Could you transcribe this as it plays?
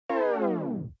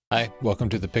Hi, welcome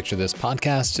to the Picture This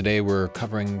podcast. Today we're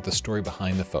covering the story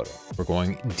behind the photo. We're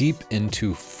going deep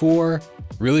into 4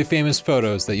 really famous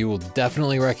photos that you will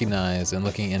definitely recognize and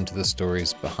looking into the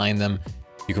stories behind them.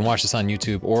 You can watch this on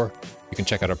YouTube or you can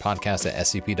check out our podcast at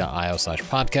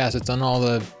scp.io/podcast. It's on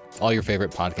all your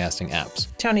favorite podcasting apps.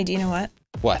 Tony, do you know what?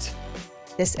 What?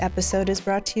 This episode is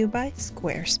brought to you by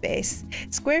Squarespace.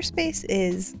 Squarespace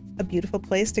is a beautiful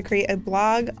place to create a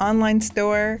blog, online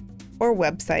store, or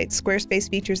website. Squarespace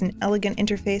features an elegant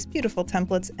interface, beautiful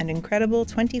templates, and incredible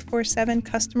 24/7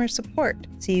 customer support.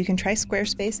 So you can try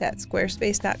Squarespace at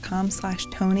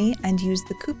squarespace.com/Tony and use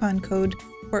the coupon code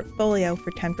portfolio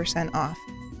for 10% off.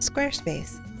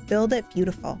 Squarespace, build it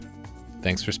beautiful.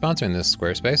 Thanks for sponsoring this,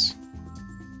 Squarespace.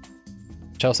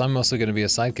 Chelsea, I'm mostly going to be a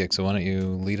sidekick, so why don't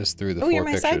you lead us through the 4 you're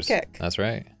my pictures? sidekick. That's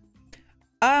right.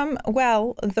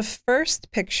 Well, the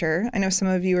first picture, I know some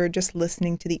of you are just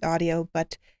listening to the audio,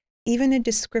 but even a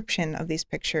description of these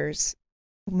pictures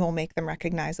will make them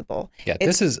recognizable. Yeah,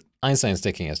 this is Einstein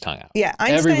sticking his tongue out. Yeah,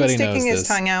 Einstein Everybody sticking knows his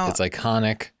tongue out. It's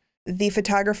iconic. The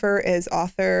photographer is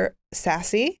author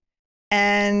Sassy,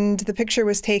 and the picture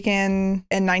was taken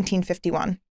in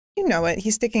 1951. You know it.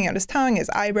 He's sticking out his tongue. His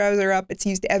eyebrows are up. It's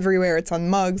used everywhere. It's on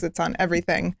mugs. It's on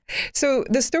everything. So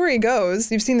the story goes,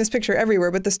 you've seen this picture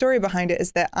everywhere, but the story behind it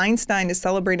is that Einstein is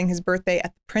celebrating his birthday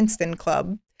at the Princeton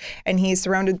Club, and he's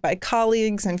surrounded by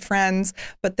colleagues and friends,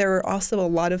 but there were also a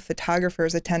lot of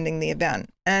photographers attending the event.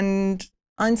 And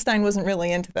Einstein wasn't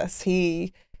really into this.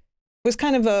 He was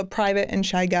kind of a private and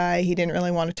shy guy. He didn't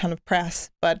really want a ton of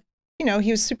press, but you know,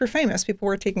 he was super famous. People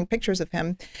were taking pictures of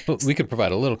him. But we could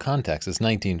provide a little context. It's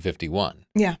 1951.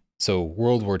 Yeah. So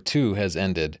World War II has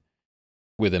ended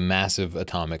with a massive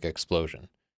atomic explosion.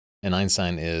 And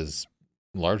Einstein is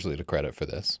largely to credit for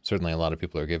this. Certainly a lot of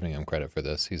people are giving him credit for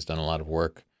this. He's done a lot of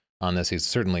work on this. He's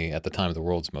certainly at the time the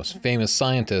world's most famous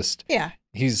scientist. Yeah.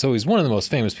 He's one of the most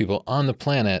famous people on the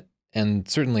planet. And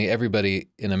certainly everybody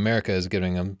in America is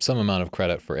giving him some amount of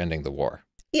credit for ending the war.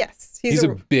 Yes. He's a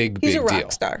big he's a deal.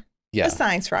 rock star. Yeah. A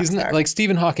science rock star. Like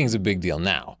Stephen Hawking's a big deal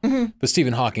now, Mm-hmm. but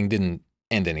Stephen Hawking didn't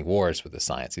end any wars with his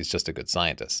science. He's just a good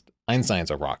scientist. Einstein's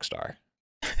a rock star.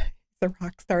 The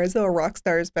rock star, as though a rock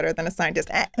star is better than a scientist.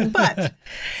 But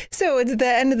so it's the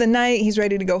end of the night. He's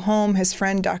ready to go home. His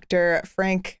friend, Dr.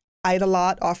 Frank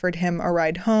Idolot, offered him a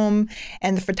ride home,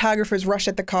 and the photographers rush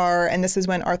at the car. And this is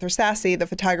when Arthur Sassy, the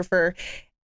photographer,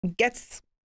 gets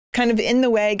kind of in the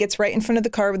way, gets right in front of the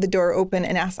car with the door open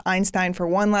and asks Einstein for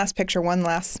one last picture, one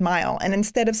last smile. And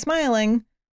instead of smiling,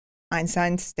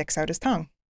 Einstein sticks out his tongue.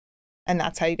 And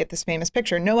that's how you get this famous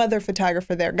picture. No other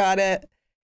photographer there got it.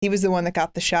 He was the one that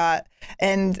got the shot.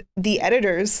 And the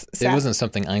editors... It wasn't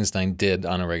something Einstein did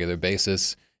on a regular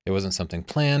basis. It wasn't something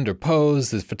planned or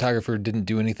posed. The photographer didn't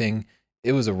do anything.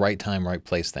 It was a right time, right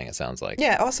place thing, it sounds like.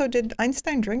 Yeah. Also, did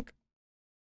Einstein drink?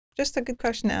 Just a good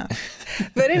question to ask.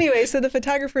 But anyway, so the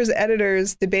photographer's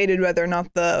editors debated whether or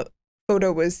not the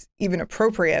photo was even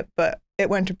appropriate, but it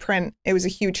went to print. It was a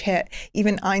huge hit.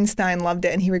 Even Einstein loved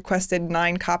it, and he requested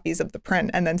 9 copies of the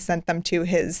print and then sent them to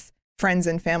his friends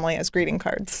and family as greeting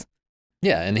cards.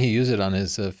 Yeah, and he used it on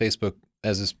his Facebook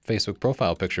as his Facebook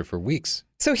profile picture for weeks.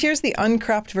 So here's the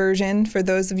uncropped version. For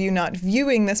those of you not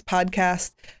viewing this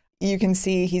podcast, you can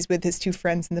see he's with his 2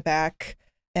 friends in the back,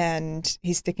 and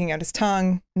he's sticking out his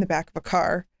tongue in the back of a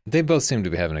car. They both seem to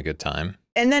be having a good time.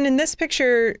 And then in this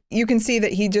picture, you can see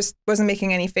that he just wasn't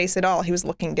making any face at all. He was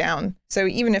looking down. So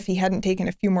even if he hadn't taken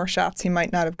a few more shots, he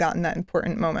might not have gotten that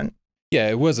important moment. Yeah,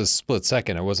 it was a split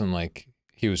second. It wasn't like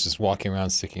he was just walking around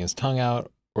sticking his tongue out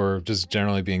or just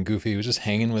generally being goofy. He was just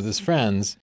hanging with his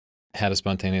friends, had a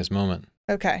spontaneous moment.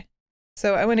 Okay.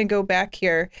 So I want to go back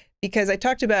here because I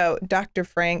talked about Dr.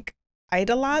 Frank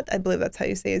Idolot. I believe that's how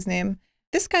you say his name.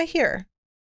 This guy here,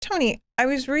 Tony, I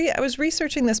was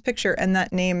researching this picture and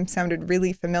that name sounded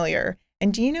really familiar.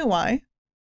 And do you know why?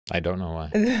 I don't know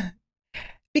why.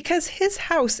 Because his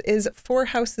house is 4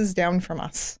 houses down from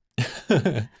us.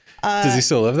 Does he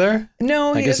still live there?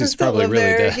 No, he doesn't still live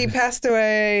there. Dead. He passed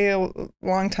away a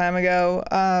long time ago.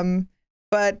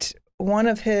 But one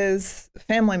of his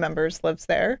family members lives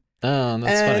there. Oh,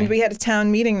 that's funny. And we had a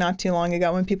town meeting not too long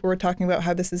ago when people were talking about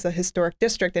how this is a historic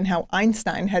district and how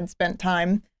Einstein had spent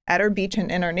time at our beach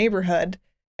and in our neighborhood.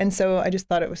 And so I just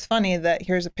thought it was funny that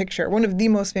here's a picture, one of the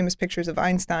most famous pictures of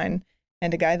Einstein,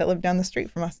 and a guy that lived down the street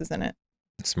from us is in it.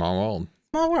 Small world.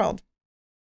 Small world.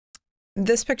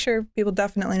 This picture, people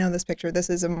definitely know this picture. This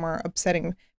is a more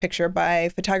upsetting picture by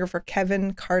photographer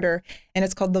Kevin Carter, and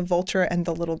it's called The Vulture and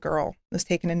the Little Girl. It was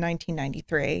taken in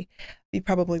 1993. You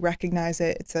probably recognize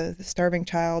it. It's a starving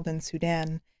child in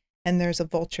Sudan, and there's a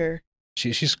vulture.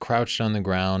 She's crouched on the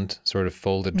ground, sort of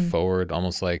folded forward,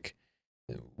 almost like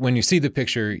when you see the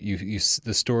picture,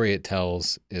 the story it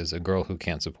tells is a girl who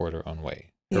can't support her own weight.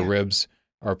 Her ribs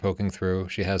are poking through.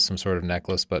 She has some sort of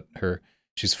necklace, but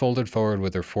she's folded forward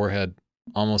with her forehead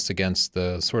almost against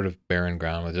the sort of barren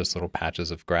ground with just little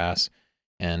patches of grass.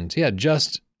 And yeah,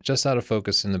 just out of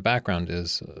focus in the background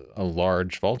is a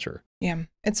large vulture. Yeah,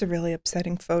 it's a really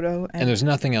upsetting photo. And there's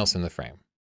nothing else in the frame,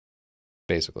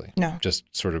 basically. No. Just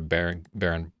sort of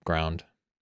barren ground.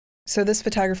 So this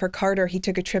photographer, Carter, he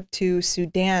took a trip to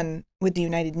Sudan with the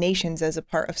United Nations as a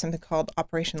part of something called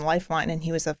Operation Lifeline, and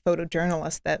he was a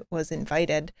photojournalist that was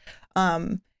invited.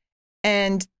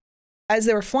 And as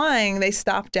they were flying, they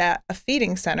stopped at a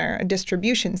feeding center, a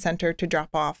distribution center, to drop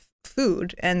off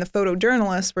food. And the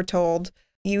photojournalists were told,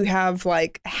 you have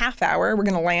like a half hour. We're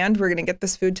going to land. We're going to get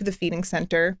this food to the feeding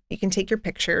center. You can take your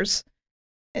pictures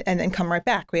and then come right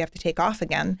back. We have to take off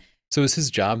again. So is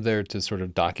his job there to sort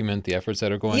of document the efforts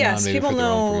that are going on, maybe people for their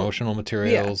own promotional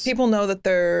materials? Yeah, people know that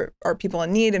there are people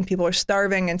in need and people are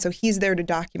starving, and so he's there to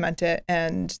document it,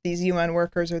 and these UN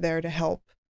workers are there to help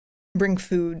bring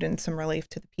food and some relief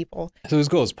to the people. So his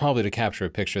goal is probably to capture a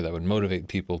picture that would motivate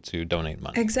people to donate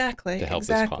money. Exactly. To help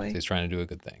this cause. He's trying to do a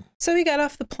good thing. So he got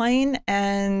off the plane,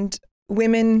 and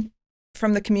women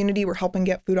from the community were helping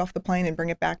get food off the plane and bring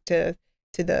it back to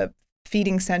the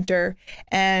feeding center.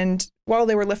 And while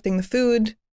they were lifting the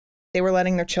food, they were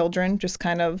letting their children just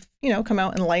kind of, come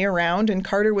out and lay around. And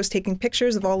Carter was taking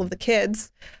pictures of all of the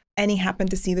kids. And he happened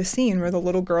to see the scene where the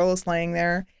little girl is laying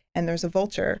there and there's a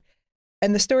vulture.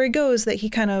 And the story goes that he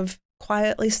kind of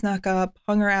quietly snuck up,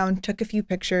 hung around, took a few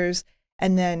pictures,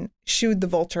 and then shooed the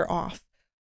vulture off.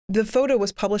 The photo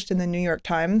was published in the New York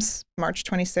Times, March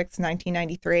 26,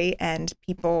 1993, and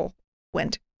people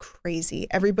went crazy.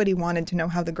 Everybody wanted to know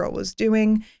how the girl was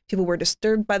doing. People were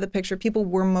disturbed by the picture. People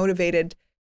were motivated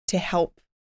to help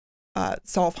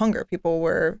solve hunger. People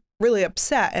were really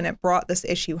upset, and it brought this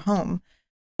issue home.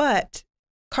 But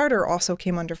Carter also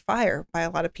came under fire by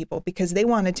a lot of people because they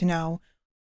wanted to know,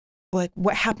 like,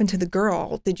 what happened to the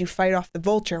girl? Did you fight off the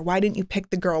vulture? Why didn't you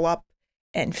pick the girl up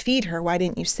and feed her? Why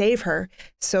didn't you save her?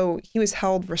 So he was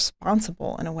held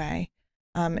responsible in a way.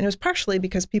 And it was partially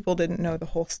because people didn't know the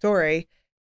whole story.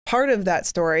 Part of that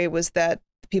story was that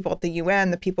the people at the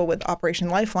UN, the people with Operation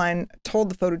Lifeline, told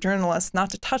the photojournalists not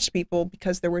to touch people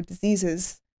because there were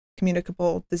diseases,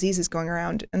 communicable diseases going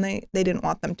around, and they didn't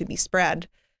want them to be spread.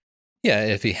 Yeah,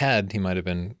 if he had, he might have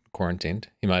been quarantined.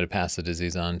 He might have passed the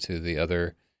disease on to the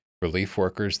other relief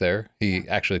workers there. He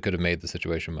actually could have made the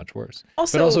situation much worse.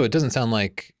 But also, it doesn't sound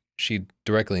like she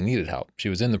directly needed help. She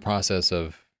was in the process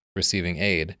of receiving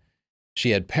aid.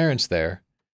 She had parents there.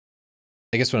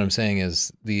 I guess what I'm saying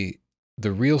is the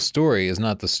real story is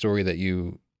not the story that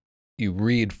you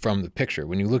read from the picture.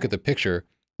 When you look at the picture,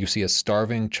 you see a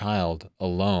starving child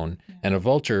alone and a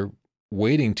vulture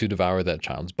waiting to devour that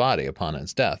child's body upon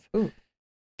its death. Ooh.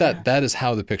 That is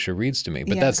how the picture reads to me.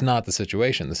 But that's not the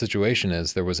situation. The situation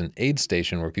is there was an aid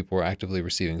station where people were actively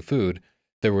receiving food.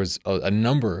 There was a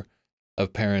number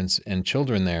of parents and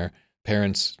children there,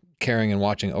 parents caring and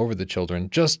watching over the children,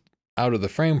 just out of the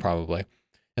frame probably.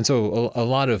 And so a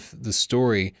lot of the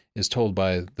story is told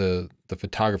by the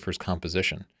photographer's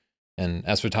composition. And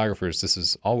as photographers, this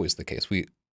is always the case.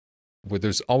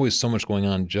 There's always so much going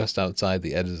on just outside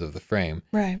the edges of the frame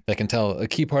that can tell a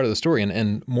key part of the story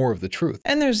and more of the truth.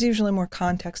 And there's usually more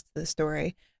context to the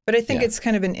story. But I think it's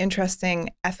kind of an interesting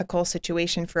ethical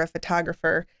situation for a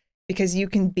photographer because you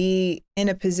can be in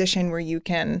a position where you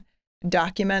can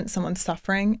document someone's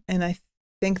suffering. And I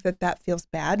think that feels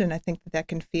bad. And I think that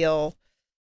can feel,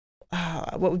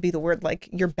 what would be the word, like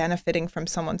you're benefiting from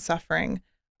someone's suffering.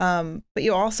 But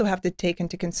you also have to take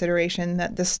into consideration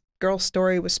that this girl's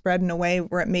story was spread in a way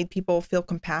where it made people feel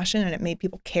compassion and it made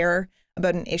people care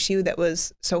about an issue that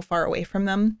was so far away from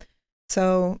them.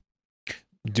 So,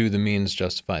 do the means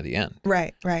justify the end?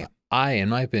 Right. In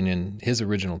my opinion, his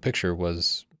original picture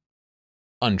was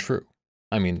untrue.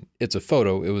 I mean, it's a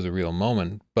photo, it was a real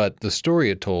moment, but the story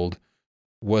it told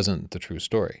wasn't the true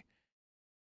story.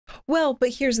 Well,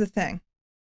 but here's the thing.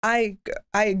 I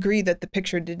agree that the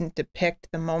picture didn't depict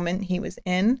the moment he was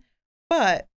in,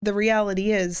 but the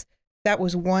reality is that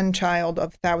was one child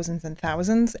of thousands and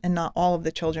thousands, and not all of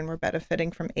the children were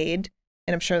benefiting from aid,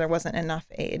 and I'm sure there wasn't enough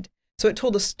aid. So it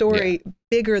told a story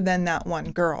bigger than that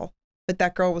one girl, but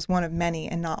that girl was one of many,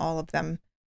 and not all of them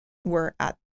were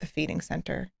at the feeding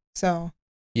center. So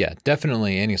yeah,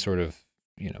 definitely any sort of,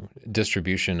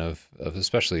 distribution of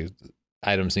especially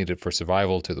items needed for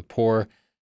survival to the poor,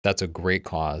 that's a great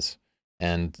cause.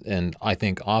 And I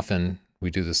think often we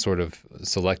do this sort of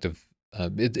selective,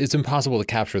 it's impossible to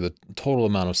capture the total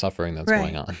amount of suffering that's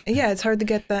going on. Yeah, it's hard to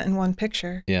get that in one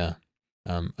picture. Yeah.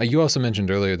 You also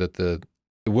mentioned earlier that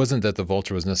it wasn't that the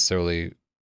vulture was necessarily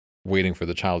waiting for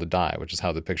the child to die, which is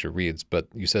how the picture reads, but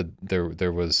you said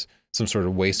there was some sort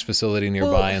of waste facility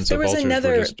nearby, well, and so vultures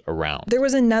were just around. There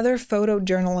was another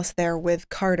photojournalist there with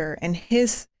Carter, and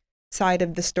his side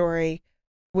of the story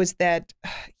was that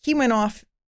he went off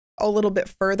a little bit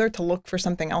further to look for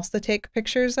something else to take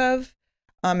pictures of.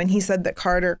 And he said that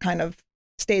Carter kind of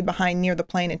stayed behind near the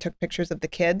plane and took pictures of the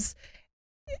kids.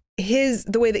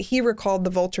 The way that he recalled the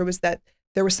vulture was that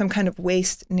there was some kind of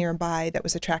waste nearby that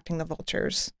was attracting the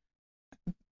vultures.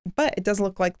 But it does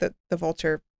look like the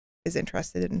vulture is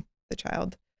interested in the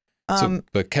child.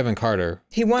 But Kevin Carter,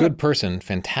 good person,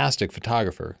 fantastic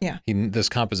photographer. Yeah. This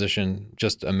composition,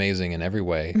 just amazing in every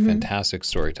way, fantastic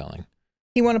storytelling.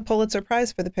 He won a Pulitzer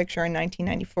Prize for the picture in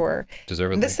 1994.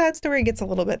 Deservedly. This sad story gets a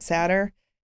little bit sadder.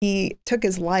 He took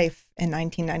his life in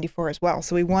 1994 as well.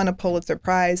 So he won a Pulitzer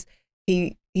Prize.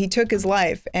 He took his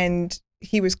life, and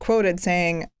he was quoted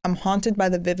saying, "I'm haunted by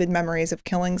the vivid memories of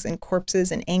killings and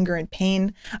corpses and anger and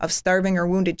pain, of starving or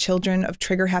wounded children, of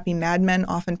trigger-happy madmen,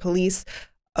 often police,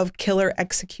 of killer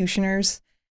executioners."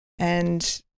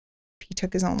 And he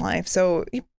took his own life. So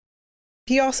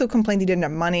he also complained he didn't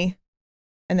have money,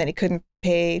 and then he couldn't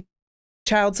pay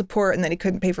child support, and then he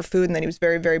couldn't pay for food, and then he was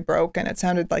very, very broke, and it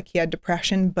sounded like he had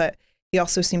depression, but he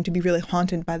also seemed to be really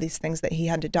haunted by these things that he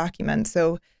had to document.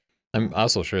 So I'm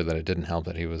also sure that it didn't help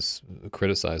that he was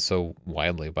criticized so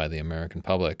widely by the American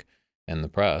public and the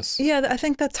press. Yeah, I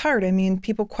think that's hard. I mean,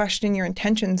 people question your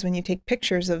intentions when you take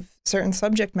pictures of certain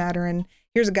subject matter. And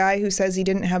here's a guy who says he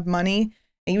didn't have money,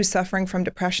 and he was suffering from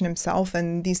depression himself,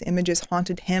 and these images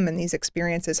haunted him, and these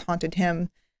experiences haunted him.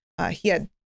 He had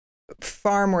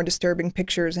far more disturbing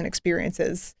pictures and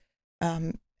experiences.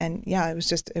 And yeah,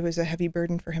 it was a heavy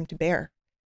burden for him to bear.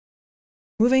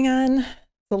 Moving on,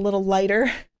 a little lighter.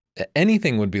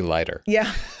 Anything would be lighter.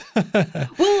 Yeah.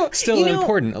 Well, still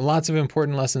important. Lots of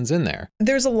important lessons in there.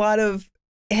 There's a lot of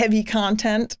heavy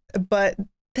content, but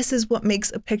this is what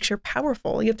makes a picture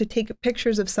powerful. You have to take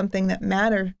pictures of something that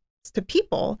matters to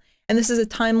people, and this is a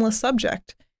timeless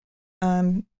subject.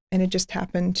 And it just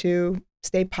happened to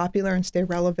stay popular and stay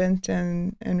relevant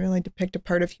and really depict a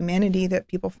part of humanity that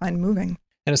people find moving.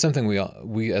 And it's something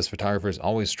we as photographers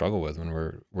always struggle with when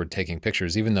we're taking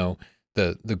pictures, even though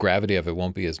the gravity of it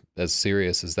won't be as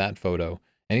serious as that photo.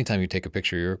 Anytime you take a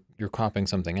picture, you're cropping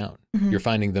something out. You're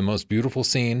finding the most beautiful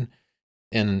scene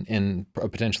in a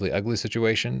potentially ugly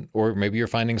situation, or maybe you're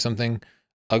finding something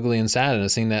ugly and sad in a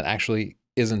scene that actually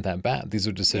isn't that bad. These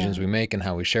are decisions we make, and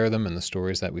how we share them and the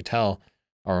stories that we tell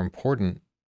are important.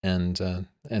 And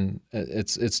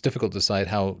it's difficult to decide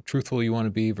how truthful you want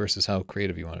to be versus how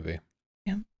creative you want to be.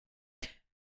 Yeah.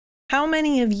 How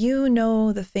many of you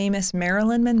know the famous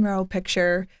Marilyn Monroe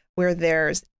picture where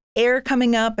there's air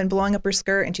coming up and blowing up her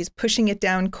skirt and she's pushing it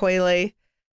down coyly?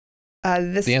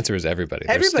 The answer is everybody.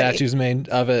 There's statues made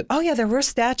of it. Oh yeah, there were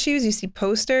statues. You see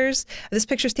posters. This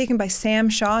picture is taken by Sam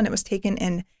Shaw, and it was taken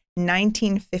in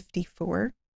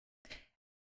 1954.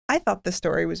 I thought the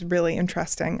story was really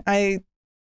interesting. I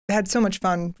had so much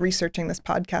fun researching this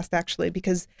podcast, actually,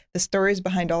 because the stories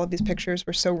behind all of these pictures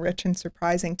were so rich and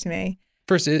surprising to me.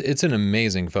 First, it's an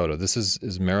amazing photo. This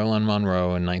is Marilyn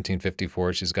Monroe in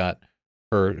 1954. She's got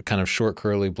her kind of short,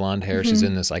 curly blonde hair. She's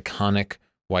in this iconic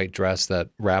white dress that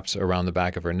wraps around the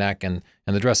back of her neck, and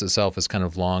the dress itself is kind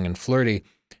of long and flirty,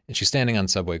 and she's standing on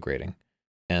subway grating.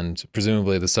 And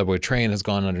presumably the subway train has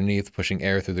gone underneath, pushing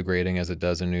air through the grating as it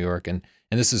does in New York, and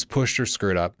this has pushed her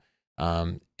skirt up.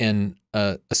 In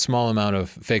a small amount of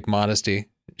fake modesty,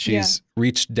 she's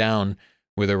reached down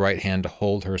with her right hand to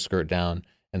hold her skirt down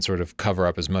and sort of cover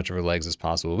up as much of her legs as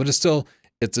possible. But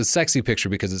it's a sexy picture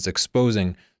because it's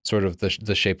exposing sort of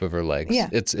the shape of her legs. Yeah.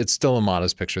 It's still a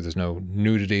modest picture. There's no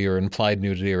nudity or implied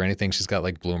nudity or anything. She's got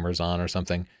like bloomers on or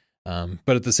something.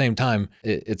 But at the same time,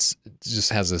 it just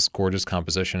has this gorgeous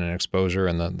composition and exposure,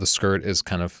 and the skirt is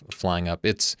kind of flying up.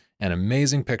 It's an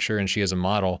amazing picture, and she as a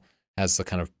model has the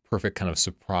kind of perfect kind of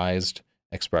surprised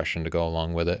expression to go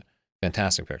along with it.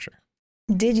 Fantastic picture.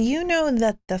 Did you know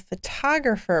that the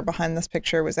photographer behind this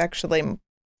picture was actually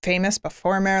famous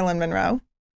before Marilyn Monroe?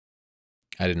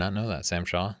 I did not know that. Sam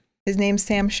Shaw? His name's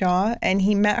Sam Shaw, and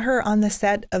he met her on the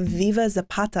set of Viva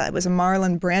Zapata. It was a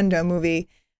Marlon Brando movie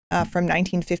from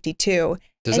 1952.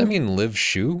 Does that mean live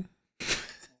shoe?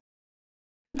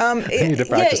 I need to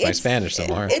practice my Spanish some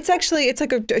more. It's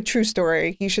like a true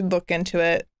story. You should look into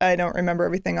it. I don't remember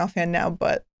everything offhand now,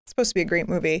 but it's supposed to be a great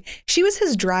movie. She was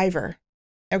his driver.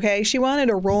 Okay, she wanted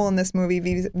a role in this movie,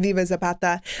 Viva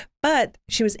Zapata, but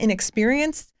she was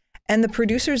inexperienced, and the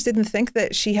producers didn't think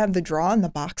that she had the draw in the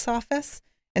box office.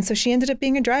 And so she ended up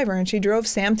being a driver, and she drove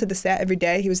Sam to the set every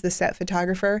day. He was the set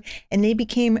photographer, and they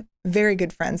became very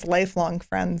good friends, lifelong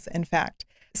friends, in fact.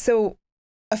 So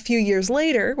a few years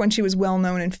later, when she was well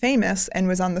known and famous and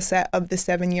was on the set of The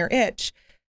 7-Year Itch,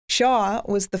 Shaw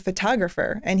was the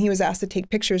photographer, and he was asked to take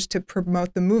pictures to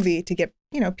promote the movie to get,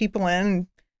 people in and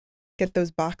get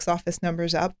those box office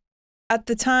numbers up. At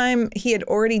the time, he had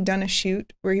already done a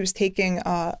shoot where he was taking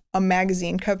a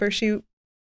magazine cover shoot,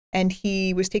 and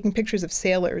he was taking pictures of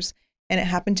sailors, and it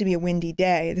happened to be a windy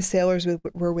day. The sailors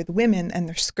were with women, and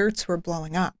their skirts were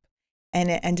blowing up,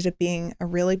 and it ended up being a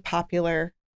really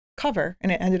popular cover, and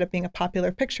it ended up being a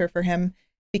popular picture for him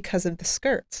because of the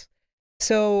skirts.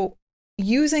 So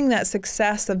using that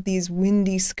success of these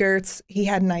windy skirts, he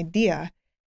had an idea.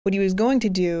 What he was going to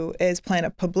do is plan a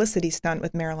publicity stunt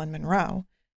with Marilyn Monroe.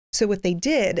 So what they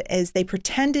did is they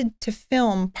pretended to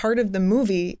film part of the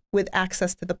movie with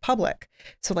access to the public.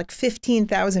 So like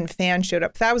 15,000 fans showed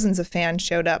up, thousands of fans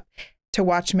showed up to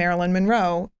watch Marilyn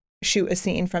Monroe shoot a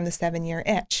scene from The 7-Year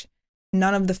Itch.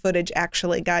 None of the footage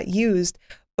actually got used.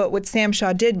 But what Sam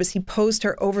Shaw did was he posed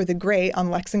her over the grate on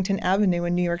Lexington Avenue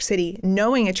in New York City,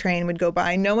 knowing a train would go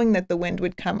by, knowing that the wind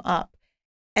would come up,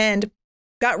 and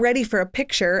got ready for a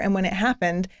picture. And when it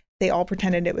happened, they all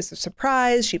pretended it was a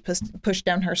surprise. She pushed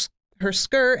down her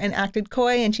skirt and acted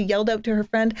coy, and she yelled out to her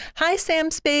friend, "Hi, Sam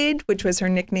Spade," which was her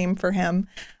nickname for him.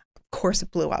 Of course,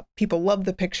 it blew up. People love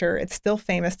the picture. It's still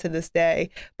famous to this day.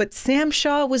 But Sam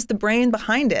Shaw was the brain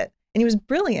behind it, and he was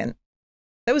brilliant.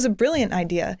 That was a brilliant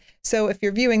idea. So if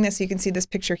you're viewing this, you can see this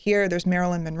picture here. There's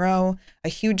Marilyn Monroe, a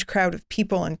huge crowd of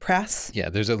people and press. Yeah,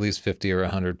 there's at least 50 or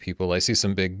 100 people. I see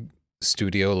some big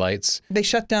studio lights. They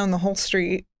shut down the whole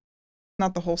street.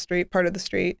 Not the whole street, part of the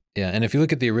street. Yeah, and if you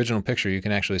look at the original picture, you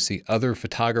can actually see other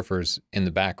photographers in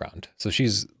the background. So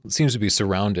seems to be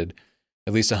surrounded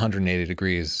at least 180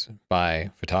 degrees by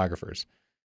photographers.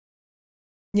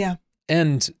 Yeah.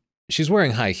 And she's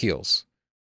wearing high heels.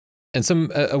 And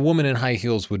a woman in high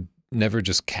heels would never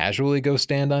just casually go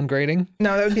stand on grating.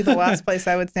 No, that would be the last place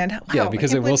I would stand. Wow, yeah,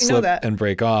 because it will slip and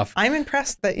break off. I'm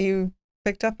impressed that you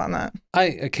picked up on that. I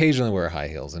occasionally wear high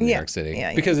heels in New York City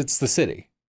because it's the city.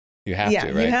 You have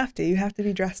to, right? You have to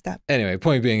be dressed up. Anyway,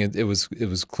 point being, it was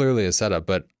clearly a setup.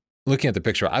 But looking at the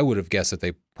picture, I would have guessed that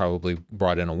they probably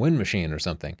brought in a wind machine or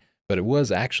something. But it was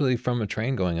actually from a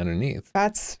train going underneath.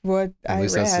 That's what I read. At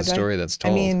least that's the story that's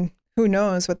told. I mean, who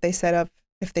knows what they set up,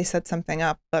 if they set something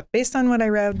up. But based on what I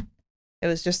read, it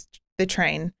was just the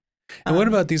train. And what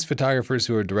about these photographers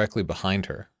who are directly behind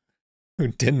her, who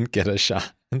didn't get a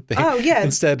shot? They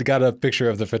instead got a picture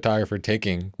of the photographer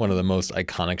taking one of the most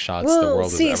iconic shots the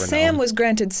world has ever known. Sam was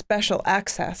granted special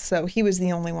access, so he was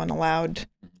the only one allowed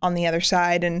on the other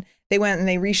side. And they went and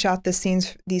they reshot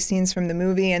these scenes from the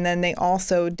movie, and then they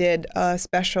also did a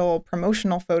special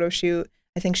promotional photo shoot.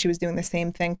 I think she was doing the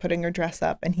same thing, putting her dress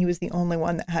up, and he was the only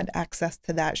one that had access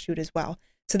to that shoot as well.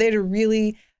 So they had a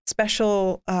really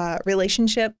special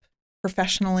relationship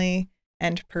professionally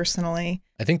and personally.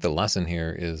 I think the lesson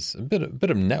here is a bit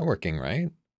of networking, right?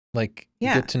 Like,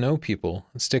 get to know people,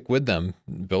 stick with them,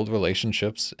 build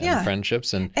relationships and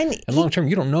friendships. And long term,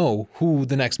 you don't know who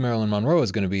the next Marilyn Monroe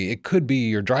is going to be. It could be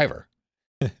your driver.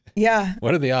 Yeah.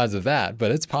 What are the odds of that? But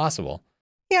it's possible.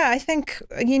 Yeah, I think,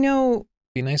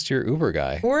 be nice to your Uber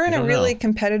guy. We're in a really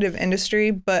competitive industry,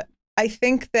 but I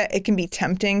think that it can be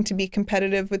tempting to be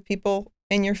competitive with people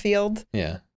in your field.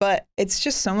 Yeah. But it's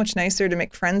just so much nicer to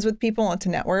make friends with people and to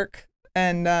network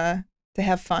and to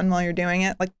have fun while you're doing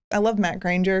it. Like, I love Matt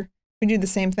Granger. We do the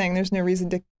same thing. There's no reason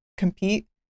to compete.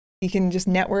 You can just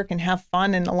network and have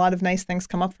fun, and a lot of nice things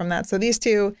come up from that. So these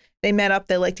two, they met up,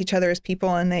 they liked each other as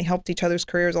people, and they helped each other's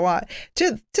careers a lot.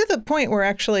 To the point where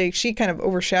actually she kind of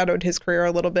overshadowed his career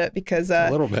a little bit because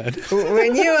a little bit.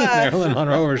 When you Marilyn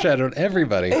Monroe overshadowed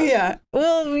everybody. Yeah.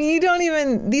 Well, you don't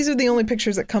even. These are the only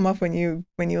pictures that come up when you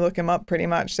look him up, pretty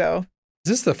much. So. Is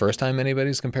this the first time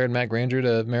anybody's compared Matt Granger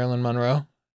to Marilyn Monroe?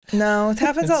 No, it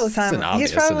happens all the time.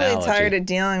 He's probably tired of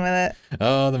dealing with it.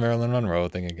 Oh, the Marilyn Monroe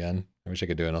thing again. I wish I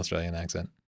could do an Australian accent.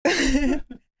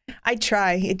 I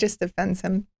try. It just offends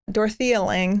him. Dorothea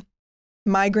Lange,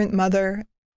 migrant mother,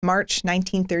 March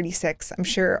 1936. I'm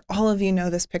sure all of you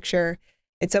know this picture.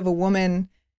 It's of a woman.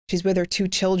 She's with her 2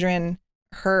 children.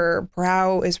 Her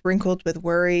brow is wrinkled with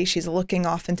worry. She's looking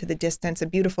off into the distance. A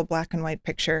beautiful black and white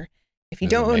picture. If you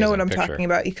don't know what I'm talking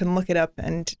about, you can look it up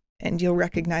and you'll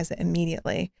recognize it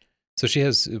immediately. So she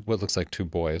has what looks like 2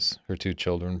 boys, her 2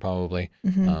 children probably,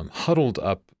 Mm-hmm. huddled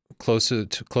up close to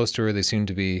her. They seem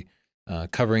to be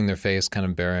covering their face, kind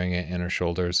of burying it in her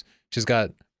shoulders. She's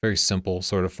got very simple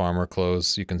sort of farmer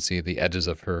clothes. You can see the edges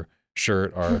of her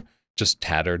shirt are just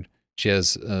tattered. She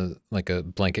has like a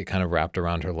blanket kind of wrapped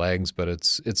around her legs, but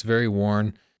it's very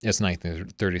worn. It's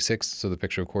 1936, so the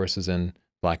picture, of course, is in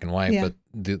black and white, Yeah.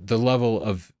 but the level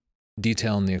of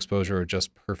detail and the exposure are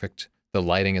just perfect. The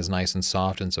lighting is nice and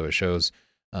soft, and so it shows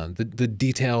the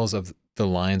details of the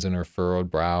lines in her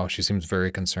furrowed brow. She seems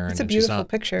very concerned. It's a and she's beautiful not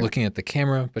picture. looking at the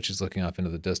camera, but she's looking off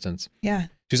into the distance. Yeah.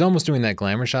 She's almost doing that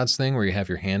glamour shots thing where you have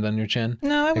your hand on your chin.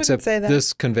 No, I wouldn't Except say that.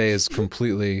 this conveys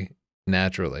completely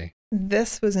naturally.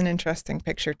 This was an interesting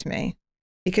picture to me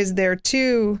because there are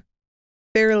two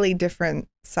fairly different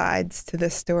sides to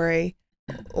this story.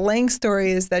 Lang's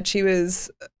story is that she was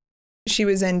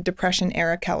in Depression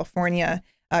era California.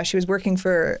 She was working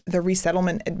for the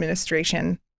Resettlement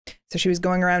Administration. So she was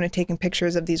going around and taking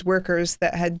pictures of these workers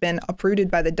that had been uprooted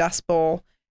by the Dust Bowl.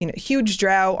 You know, huge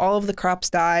drought, all of the crops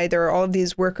died. There are all of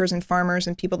these workers and farmers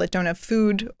and people that don't have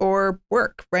food or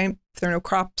work, right? If there are no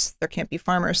crops, there can't be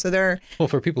farmers. So Well,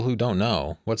 for people who don't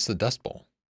know, what's the Dust Bowl?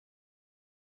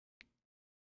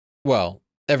 Well,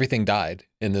 everything died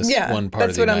in this one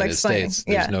part of the United States.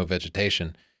 There's no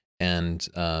vegetation. And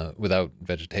without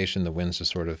vegetation, the winds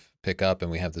just sort of pick up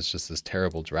and we have this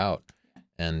terrible drought.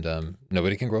 And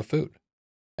nobody can grow food.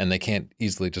 And they can't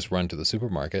easily just run to the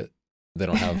supermarket. They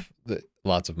don't have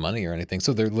lots of money or anything.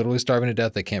 So they're literally starving to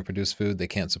death. They can't produce food. They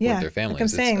can't support their families. Like I'm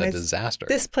saying, it's a disaster.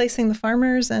 Displacing the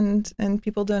farmers and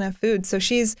people don't have food. So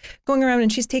she's going around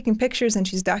and she's taking pictures and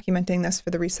she's documenting this for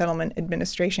the Resettlement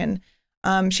Administration.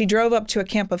 She drove up to a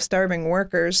camp of starving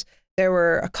workers. There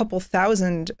were a couple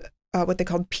thousand what they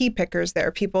called pea pickers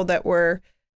there, people that were,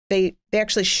 they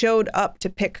actually showed up to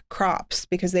pick crops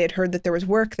because they had heard that there was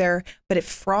work there, but if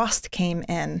frost came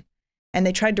in, and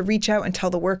they tried to reach out and tell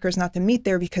the workers not to meet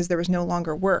there because there was no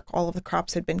longer work. All of the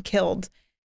crops had been killed.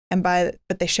 But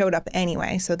they showed up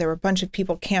anyway. So there were a bunch of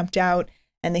people camped out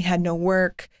and they had no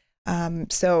work.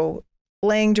 So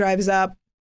Lang drives up.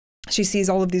 She sees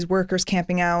all of these workers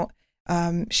camping out.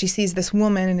 She sees this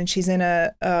woman and she's in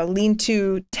a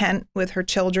lean-to tent with her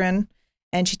children.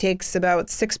 And she takes about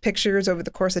 6 pictures over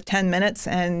the course of 10 minutes.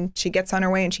 And she gets on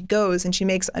her way and she goes and she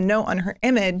makes a note on her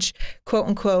image, quote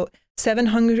unquote, 7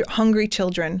 hungry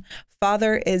children.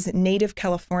 Father is native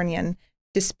Californian.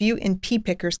 Dispute in pea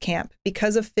pickers camp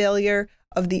because of failure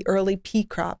of the early pea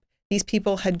crop. These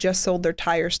people had just sold their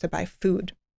tires to buy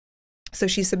food. So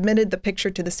she submitted the picture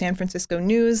to the San Francisco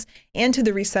News and to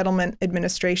the Resettlement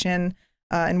Administration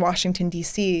in Washington,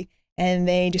 D.C., and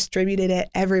they distributed it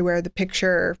everywhere. The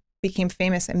picture became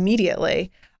famous immediately.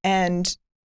 And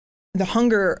the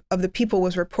hunger of the people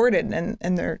was reported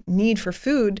and their need for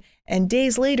food. And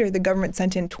days later, the government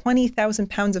sent in 20,000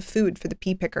 pounds of food for the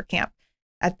pea picker camp.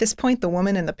 At this point, the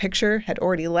woman in the picture had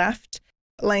already left.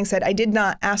 Lang said, I did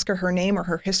not ask her name or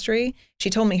her history. She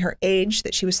told me her age,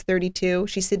 that she was 32.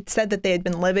 She said that they had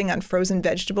been living on frozen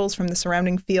vegetables from the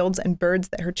surrounding fields and birds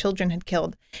that her children had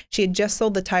killed. She had just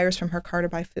sold the tires from her car to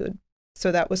buy food.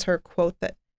 So that was her quote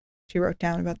that she wrote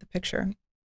down about the picture.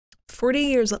 40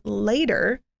 years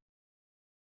later,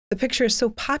 the picture is so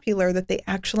popular that they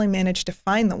actually managed to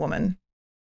find the woman.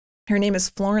 Her name is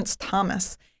Florence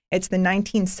Thomas. It's the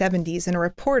 1970s, and a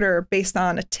reporter, based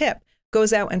on a tip,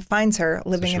 goes out and finds her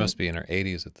living so she must be in her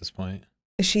 80s at this point.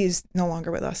 She's no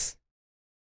longer with us.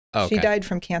 Oh, okay. She died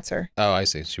from cancer. Oh, I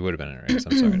see. She would have been in her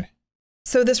 80s. I'm sorry.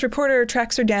 So this reporter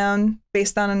tracks her down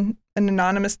based on an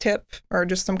anonymous tip or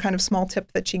just some kind of small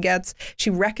tip that she gets. She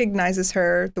recognizes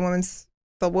her.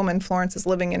 The woman, Florence, is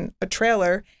living in a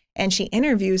trailer, and she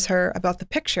interviews her about the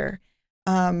picture.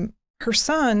 Her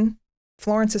son,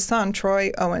 Florence's son,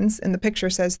 Troy Owens, in the picture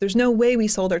says, there's no way we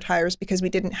sold our tires because we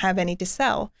didn't have any to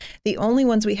sell. The only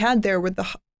ones we had there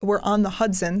were on the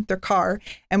Hudson, their car,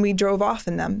 and we drove off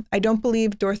in them. I don't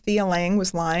believe Dorothea Lang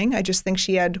was lying. I just think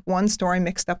she had one story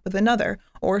mixed up with another,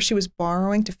 or she was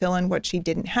borrowing to fill in what she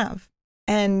didn't have.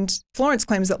 And Florence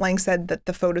claims that Lang said that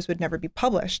the photos would never be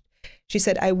published. She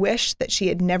said, I wish that she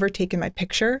had never taken my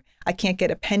picture. I can't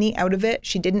get a penny out of it.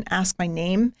 She didn't ask my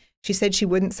name. She said she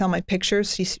wouldn't sell my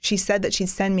pictures. She said that she'd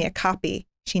send me a copy.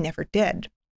 She never did.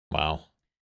 Wow.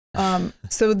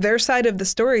 So their side of the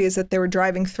story is that they were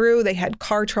driving through. They had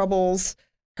car troubles.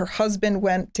 Her husband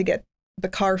went to get the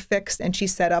car fixed, and she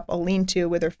set up a lean-to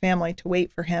with her family to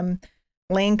wait for him.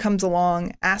 Lang comes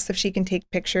along, asks if she can take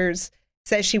pictures,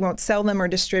 says she won't sell them or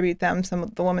distribute them.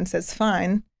 The woman says,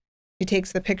 fine. She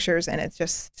takes the pictures, and it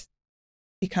just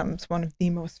becomes one of the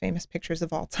most famous pictures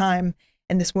of all time.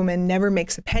 And this woman never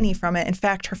makes a penny from it. In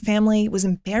fact, her family was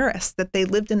embarrassed that they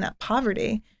lived in that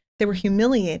poverty. They were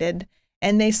humiliated,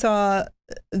 and they saw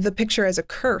the picture as a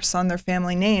curse on their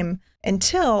family name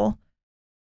until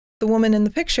the woman in the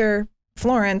picture,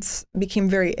 Florence, became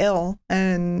very ill,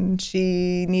 and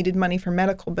she needed money for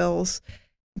medical bills.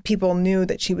 people knew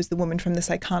that she was the woman from this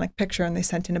iconic picture, and they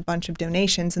sent in a bunch of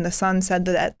donations. And the Sun said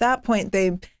that at that point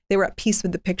they were at peace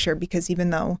with the picture, because even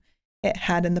though it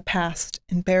had in the past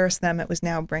embarrassed them, it was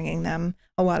now bringing them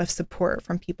a lot of support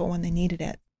from people when they needed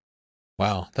it.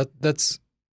 Wow, that's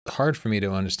hard for me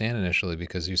to understand initially,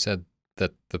 because you said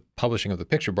that the publishing of the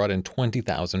picture brought in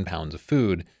 20,000 pounds of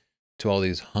food to all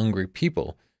these hungry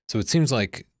people. So it seems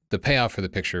like the payoff for the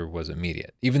picture was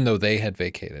immediate. Even though they had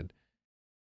vacated,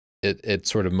 it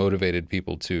sort of motivated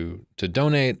people to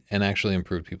donate and actually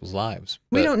improve people's lives.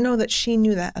 But we don't know that she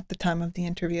knew that at the time of the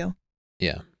interview.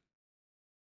 Yeah.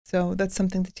 So that's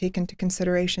something to take into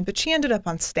consideration. But she ended up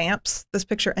on stamps. This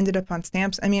picture ended up on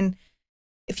stamps. I mean,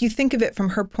 if you think of it from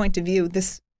her point of view,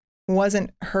 this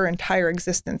wasn't her entire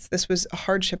existence. This was a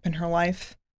hardship in her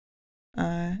life.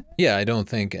 Yeah, I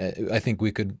think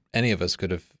any of us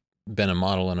could have been a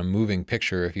model in a moving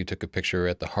picture if you took a picture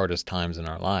at the hardest times in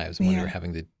our lives when we were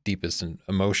having the deepest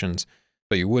emotions,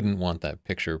 but you wouldn't want that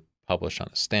picture published on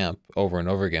a stamp over and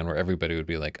over again, where everybody would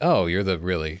be like, oh, you're the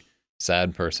really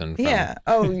sad person. Yeah.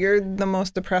 Oh, you're the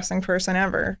most depressing person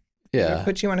ever. Yeah.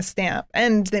 Put you on a stamp.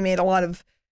 And they made a lot of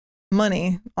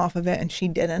money off of it, and she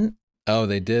didn't. Oh,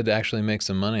 they did actually make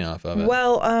some money off of it.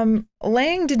 Well,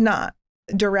 Lang did not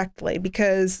directly,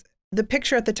 because the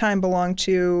picture at the time belonged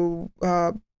to,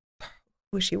 who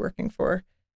was she working for?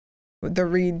 The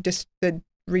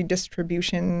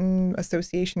Redistribution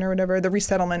Association or whatever, the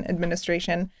Resettlement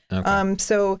Administration. Okay.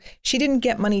 So she didn't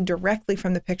get money directly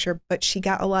from the picture, but she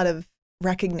got a lot of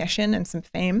recognition and some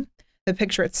fame. The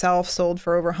picture itself sold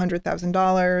for over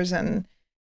 $100,000,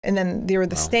 and then there were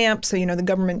the stamps, so, the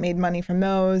government made money from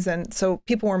those. And so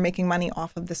people were making money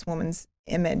off of this woman's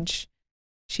image.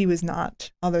 She was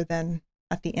not, other than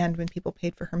at the end when people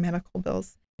paid for her medical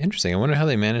bills. Interesting. I wonder how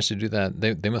they managed to do that.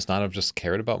 They must not have just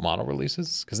cared about model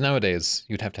releases, because nowadays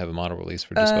you'd have to have a model release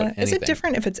for just about anything. Is it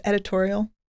different if it's editorial?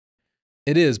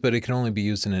 It is, but it can only be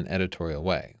used in an editorial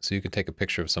way. So you could take a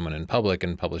picture of someone in public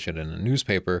and publish it in a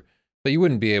newspaper, but you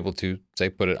wouldn't be able to, say,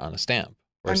 put it on a stamp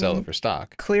or sell it for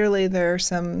stock. Clearly there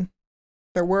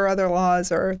were other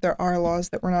laws, or there are laws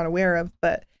that we're not aware of,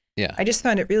 but yeah. I just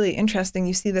found it really interesting.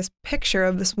 You see this picture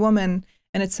of this woman,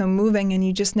 and it's so moving, and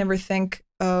you just never think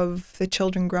of the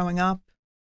children growing up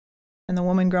and the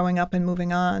woman growing up and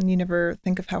moving on. You never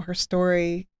think of how her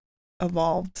story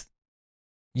evolved.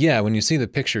 Yeah, when you see the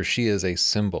picture, she is a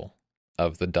symbol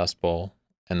of the Dust Bowl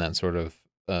and that sort of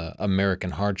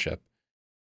American hardship,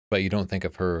 but you don't think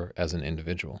of her as an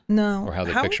individual. No. Or how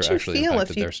the picture actually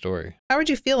impacted their story. How would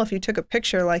you feel if you took a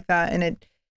picture like that and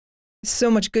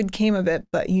so much good came of it,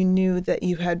 but you knew that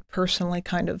you had personally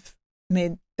kind of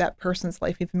made that person's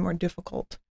life even more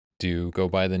difficult? Do you go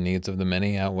by the needs of the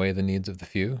many outweigh the needs of the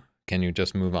few? Can you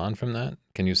just move on from that?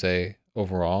 Can you say,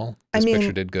 overall, this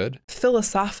picture did good?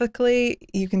 Philosophically,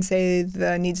 you can say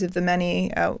the needs of the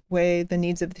many outweigh the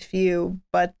needs of the few,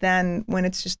 but then when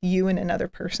it's just you and another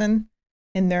person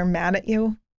and they're mad at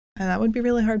you, and that would be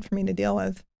really hard for me to deal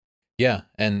with. Yeah,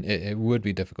 and it would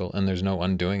be difficult, and there's no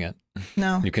undoing it.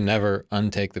 No. You can never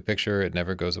untake the picture. It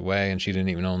never goes away, and she didn't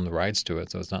even own the rights to it,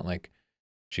 so it's not like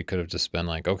she could have just been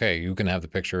like, okay, you can have the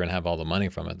picture and have all the money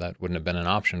from it. That wouldn't have been an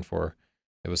option for her.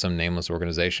 It was some nameless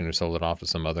organization who sold it off to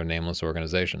some other nameless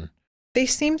organization. They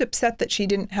seemed upset that she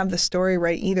didn't have the story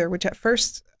right either, which at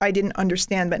first I didn't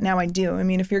understand, but now I do. I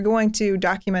mean, if you're going to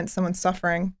document someone's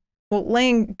suffering, well,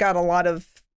 Lang got a lot of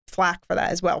flack for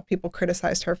that as well. People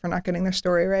criticized her for not getting their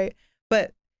story right.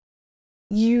 But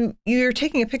you're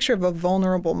taking a picture of a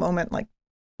vulnerable moment, like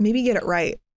maybe get it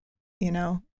right,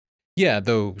 Yeah,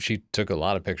 though she took a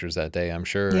lot of pictures that day, I'm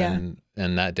sure. Yeah.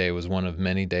 And that day was one of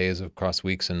many days across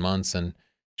weeks and months, and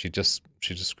she just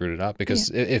screwed it up. Because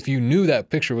if you knew that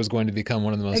picture was going to become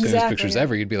one of the most famous pictures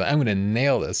ever, you'd be like, I'm going to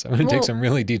nail this. I'm going to take some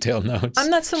really detailed notes. I'm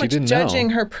not so much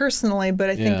judging her personally, but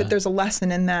I think that there's a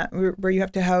lesson in that where you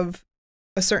have to have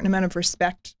a certain amount of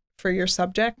respect for your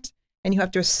subject, and you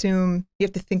have to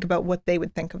think about what they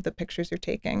would think of the pictures you're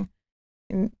taking.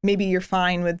 And maybe you're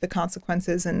fine with the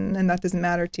consequences and that doesn't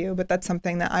matter to you, but that's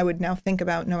something that I would now think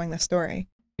about knowing the story.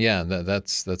 Yeah,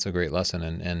 that's a great lesson.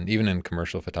 And even in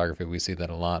commercial photography, we see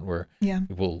that a lot, where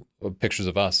pictures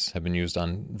of us have been used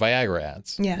on Viagra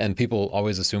ads. Yeah. And people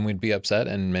always assume we'd be upset,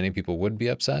 and many people would be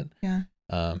upset. Yeah.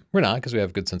 We're not, because we have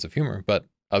a good sense of humor, but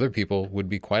other people would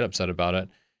be quite upset about it.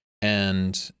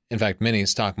 And in fact, many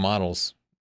stock models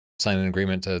sign an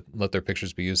agreement to let their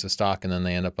pictures be used as stock, and then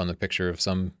they end up on the picture of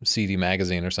some seedy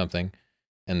magazine or something,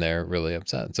 and they're really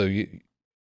upset. So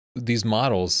these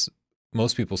models,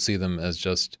 most people see them as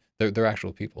just, they're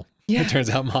actual people. Yeah. It turns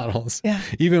out models, yeah.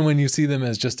 Even when you see them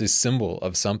as just a symbol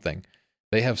of something,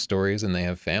 they have stories and they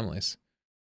have families.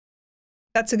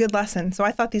 That's a good lesson. So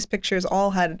I thought these pictures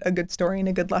all had a good story and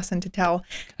a good lesson to tell.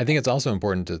 I think it's also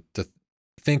important to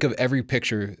think of every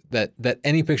picture that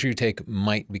any picture you take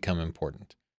might become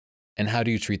important. And how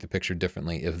do you treat the picture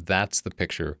differently if that's the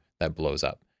picture that blows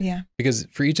up? Yeah. Because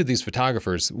for each of these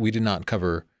photographers, we did not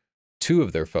cover 2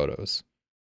 of their photos.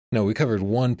 No, we covered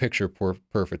 1 picture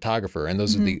per photographer. And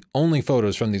those are the only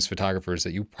photos from these photographers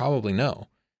that you probably know.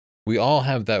 We all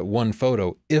have that 1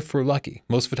 photo if we're lucky.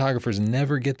 Most photographers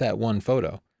never get that 1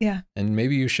 photo. Yeah. And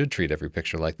maybe you should treat every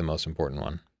picture like the most important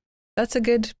one. That's a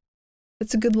good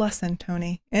lesson,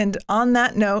 Tony. And on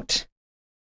that note,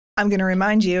 I'm going to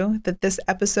remind you that this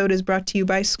episode is brought to you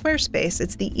by Squarespace.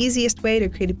 It's the easiest way to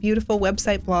create a beautiful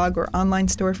website, blog, or online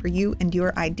store for you and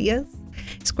your ideas.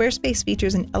 Squarespace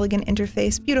features an elegant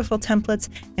interface, beautiful templates,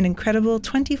 and incredible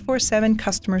 24/7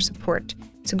 customer support.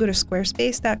 So go to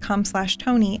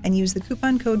squarespace.com/Tony and use the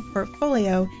coupon code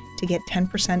PORTFOLIO to get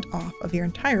 10% off of your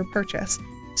entire purchase.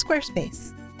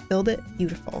 Squarespace. Build it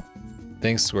beautiful.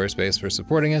 Thanks, Squarespace, for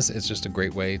supporting us. It's just a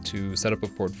great way to set up a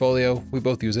portfolio. We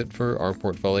both use it for our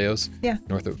portfolios. Yeah.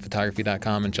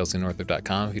 NorthropPhotography.com and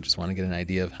ChelseaNorthrop.com if you just want to get an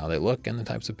idea of how they look and the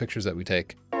types of pictures that we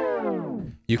take.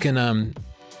 You can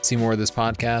see more of this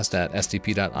podcast at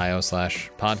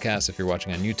stp.io/podcast if you're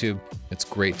watching on YouTube. It's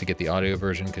great to get the audio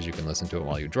version because you can listen to it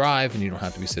while you drive and you don't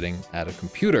have to be sitting at a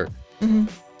computer.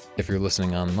 If you're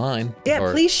listening online.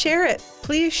 Yeah, please share it.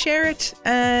 Please share it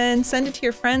and send it to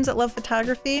your friends that love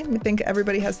photography. We think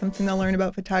everybody has something to learn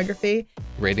about photography.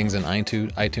 Ratings in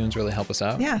iTunes really help us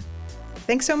out. Yeah.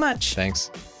 Thanks so much.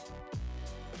 Thanks.